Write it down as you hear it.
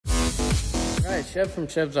Hi, Chev from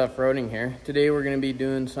Chev's Off-Roading here. Today we're going to be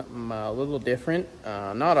doing something a little different,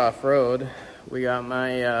 not off-road. We got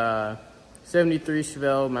my 73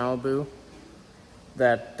 Chevelle Malibu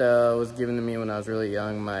that was given to me when I was really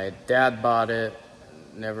young. My dad bought it,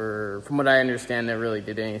 never, from what I understand, never really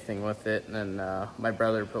did anything with it. And then my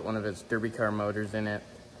brother put one of his derby car motors in it.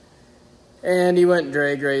 And he went and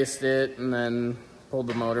drag raced it and then pulled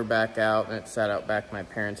the motor back out, and it sat out back at my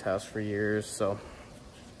parents' house for years. So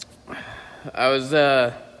I was,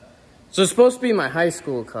 so it's supposed to be my high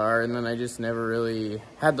school car, and then I just never really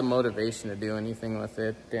had the motivation to do anything with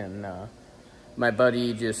it. And my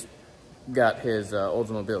buddy just got his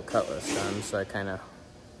Oldsmobile Cutlass done, so I kind of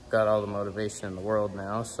got all the motivation in the world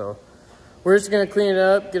now. So we're just gonna clean it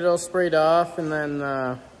up, get it all sprayed off, and then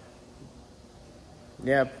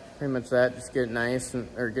yeah, pretty much that. Just get it nice,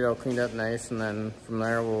 or get it all cleaned up nice, and then from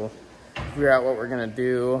there we'll figure out what we're gonna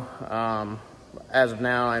do. As of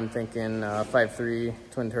now, I'm thinking 5.3,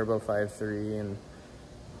 twin turbo 5.3, and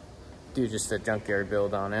do just a junkyard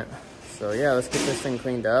build on it. So yeah, let's get this thing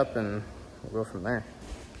cleaned up and we'll go from there.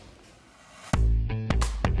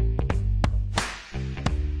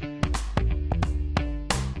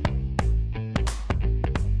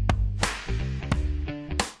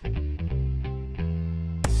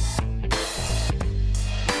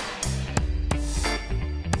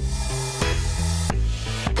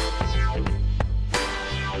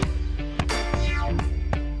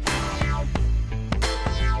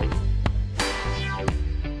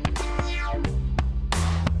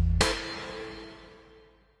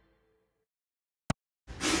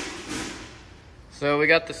 So we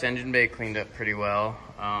got this engine bay cleaned up pretty well.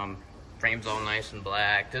 Frame's all nice and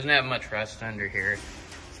black. Doesn't have much rust under here.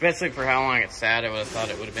 Especially for how long it sat, I would have thought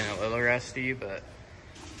it would have been a little rusty, but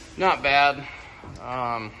not bad.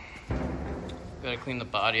 Gotta clean the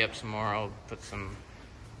body up some more. I'll put some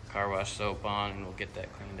car wash soap on and we'll get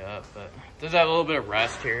that cleaned up. But it does have a little bit of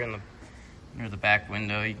rust here in near the back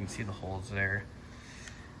window. You can see the holes there.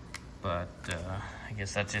 But I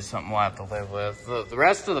guess that's just something we'll have to live with. The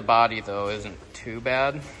rest of the body, though, isn't too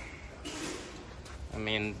bad. I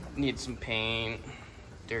mean, needs some paint,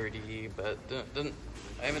 dirty, but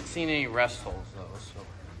I haven't seen any rust holes, though, so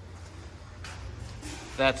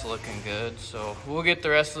that's looking good. So we'll get the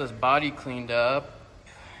rest of this body cleaned up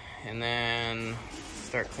and then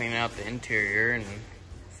start cleaning out the interior and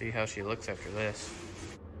see how she looks after this.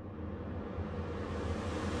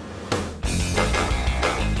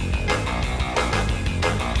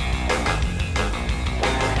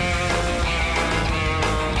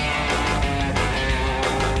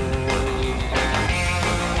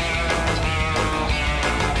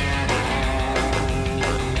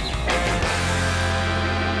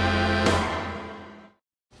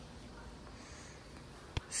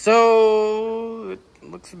 So it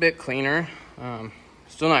looks a bit cleaner.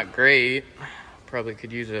 Still not great. Probably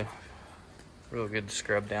could use a real good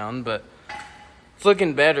scrub down, but it's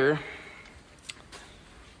looking better.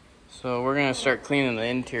 So we're gonna start cleaning the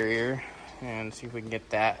interior and see if we can get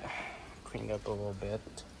that cleaned up a little bit.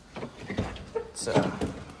 It's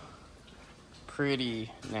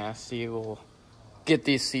pretty nasty. We'll get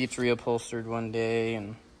these seats reupholstered one day,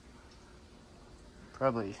 and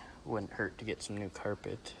probably wouldn't hurt to get some new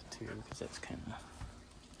carpet too, because that's kind of,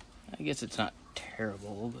 I guess it's not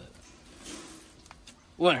terrible, but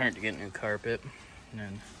wouldn't hurt to get new carpet and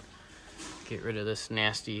then get rid of this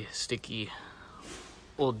nasty, sticky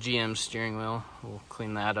old GM steering wheel. We'll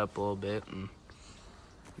clean that up a little bit, and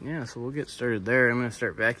yeah, so we'll get started there. I'm gonna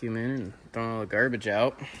start vacuuming and throwing all the garbage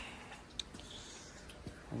out,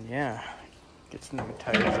 and yeah, get some new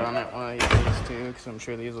tires on it one of these days too, because I'm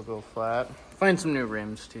sure these will go flat. Find some new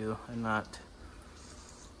rims too. I'm not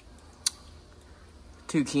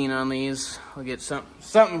too keen on these. I'll get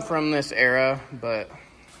something from this era, but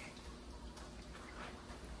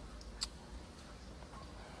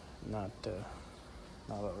not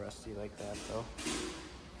all rusty like that though.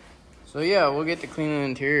 So yeah, we'll get to clean the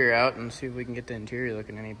interior out and see if we can get the interior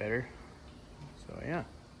looking any better. So yeah.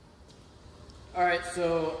 All right,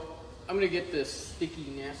 so I'm gonna get this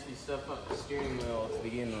sticky, nasty stuff off the steering wheel to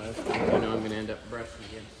begin with. I know I'm gonna end up brushing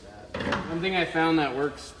against that. One thing I found that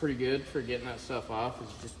works pretty good for getting that stuff off is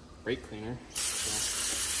just brake cleaner.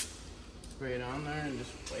 So spray it on there and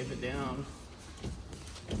just wipe it down.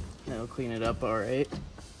 That'll clean it up all right.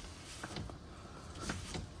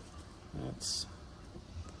 That's,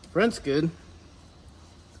 front's good.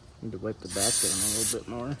 Need to wipe the back down a little bit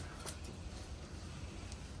more.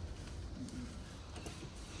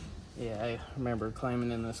 Yeah, I remember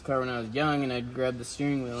climbing in this car when I was young, and I'd grab the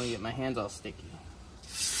steering wheel and get my hands all sticky.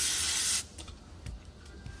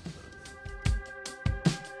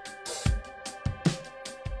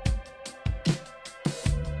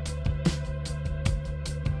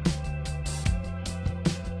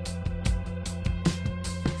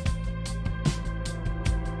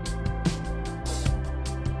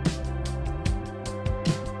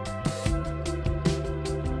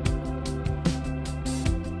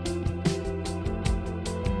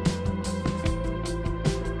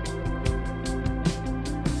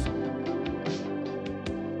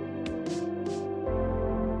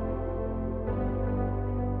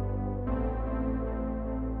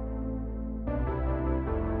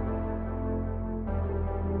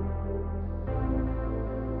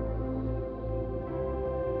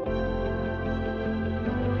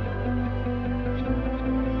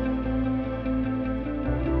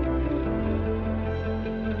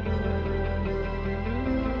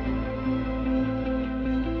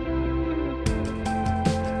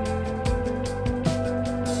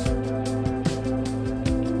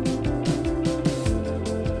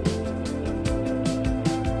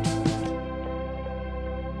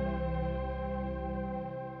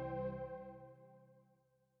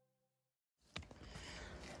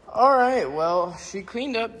 right, well, she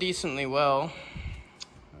cleaned up decently well.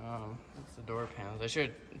 That's the door panels. I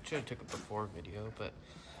should have took a before video, but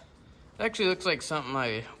it actually looks like something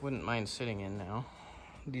I wouldn't mind sitting in now.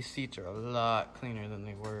 These seats are a lot cleaner than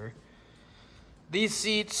they were. These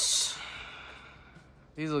seats,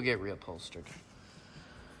 these will get reupholstered.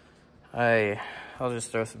 I'll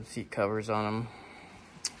just throw some seat covers on them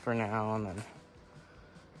for now, and then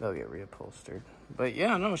they'll get reupholstered. But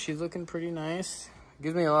yeah, no, she's looking pretty nice.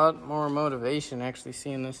 Gives me a lot more motivation actually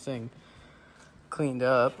seeing this thing cleaned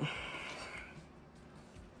up.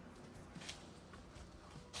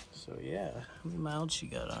 So yeah, how many miles she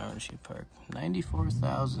got on her when she parked?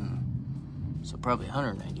 94,000. So probably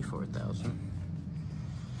 194,000.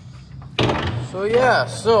 So yeah,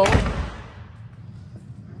 so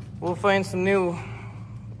we'll find some new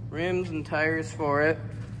rims and tires for it.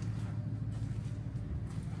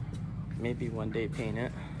 Maybe one day paint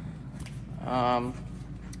it.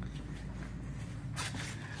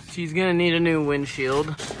 She's gonna need a new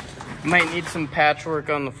windshield. Might need some patchwork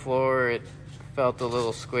on the floor. It felt a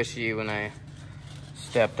little squishy when I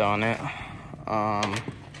stepped on it.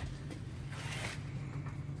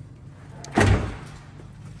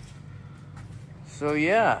 So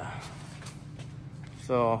yeah.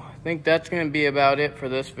 So I think that's gonna be about it for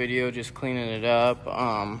this video, just cleaning it up.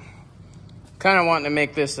 Kind of wanting to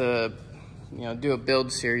make this do a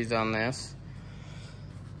build series on this.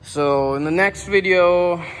 So in the next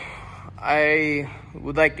video, I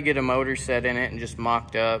would like to get a motor set in it and just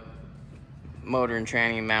mocked up. Motor and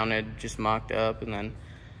tranny mounted, just mocked up, and then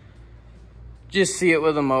just see it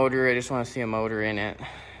with a motor. I just want to see a motor in it.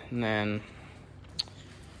 And then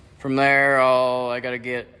from there, I gotta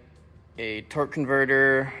get a torque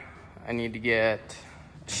converter. I need to get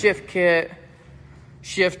a shift kit,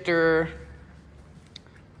 shifter.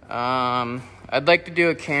 I'd like to do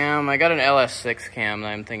a cam. I got an LS6 cam that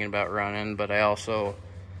I'm thinking about running, but I also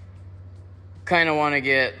kind of want to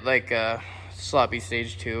get like a sloppy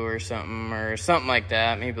stage 2 or something like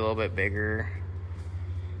that, maybe a little bit bigger.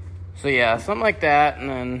 So yeah, something like that. And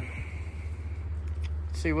then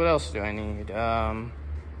let's see, what else do I need?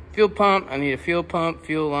 Fuel pump. I need a fuel pump,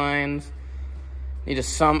 fuel lines. Need a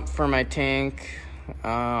sump for my tank.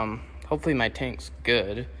 Hopefully my tank's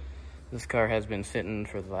good. This car has been sitting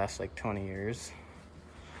for the last like 20 years.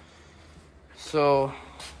 So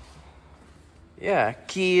yeah,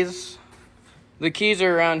 keys. The keys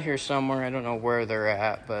are around here somewhere. I don't know where they're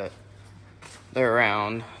at, but they're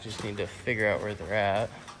around. Just need to figure out where they're at.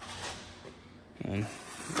 And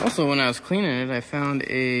also, when I was cleaning it, I found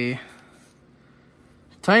a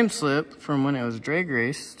time slip from when it was drag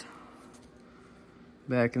raced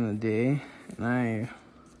back in the day. And I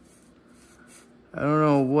don't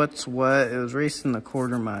know what's what. It was racing the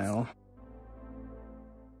quarter mile.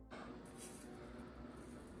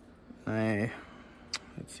 Let's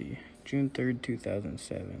see. June 3rd,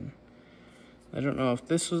 2007. I don't know if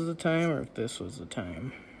this was the time or if this was the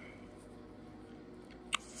time.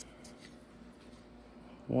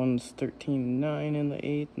 One's 13.9 in the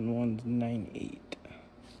 8th and one's 9.8.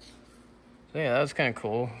 So yeah, that was kind of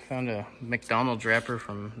cool. Found a McDonald's wrapper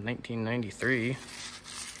from 1993.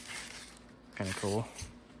 Kind of cool.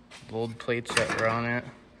 Gold plates that were on it.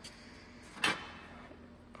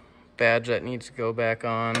 Badge that needs to go back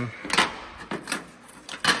on.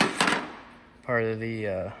 Part of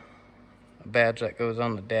the badge that goes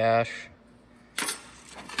on the dash.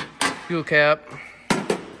 Fuel cap.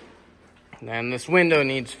 And this window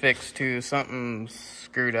needs fixed too. Something's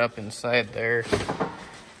screwed up inside there.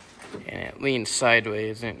 And it leans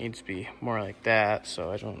sideways and it needs to be more like that.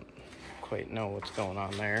 So I don't quite know what's going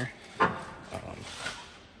on there.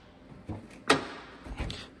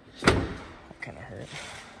 Kind of hurt.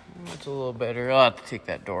 It's a little better. I'll have to take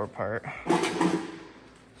that door apart.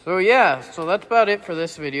 So yeah, so that's about it for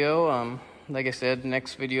this video. Like I said,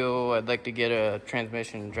 next video I'd like to get a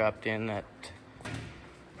transmission dropped in. That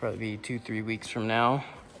probably be 2-3 weeks from now,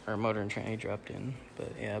 or motor and tranny dropped in.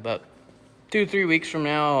 But yeah, about 2-3 weeks from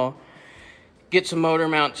now I'll get some motor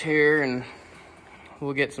mounts here and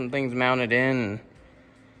we'll get some things mounted in and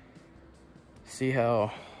see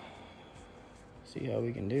how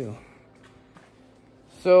we can do.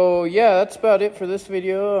 So yeah, that's about it for this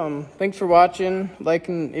video. Thanks for watching.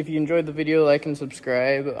 If you enjoyed the video, like and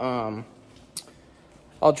subscribe. I'm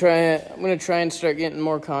gonna try and start getting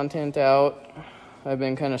more content out. I've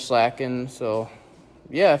been kind of slacking, so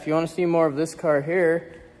yeah, if you want to see more of this car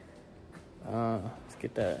here, let's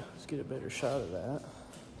get a better shot of that.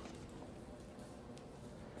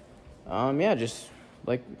 Yeah, just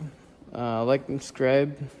like and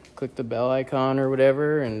subscribe, click the bell icon or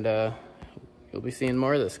whatever, and you'll be seeing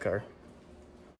more of this car.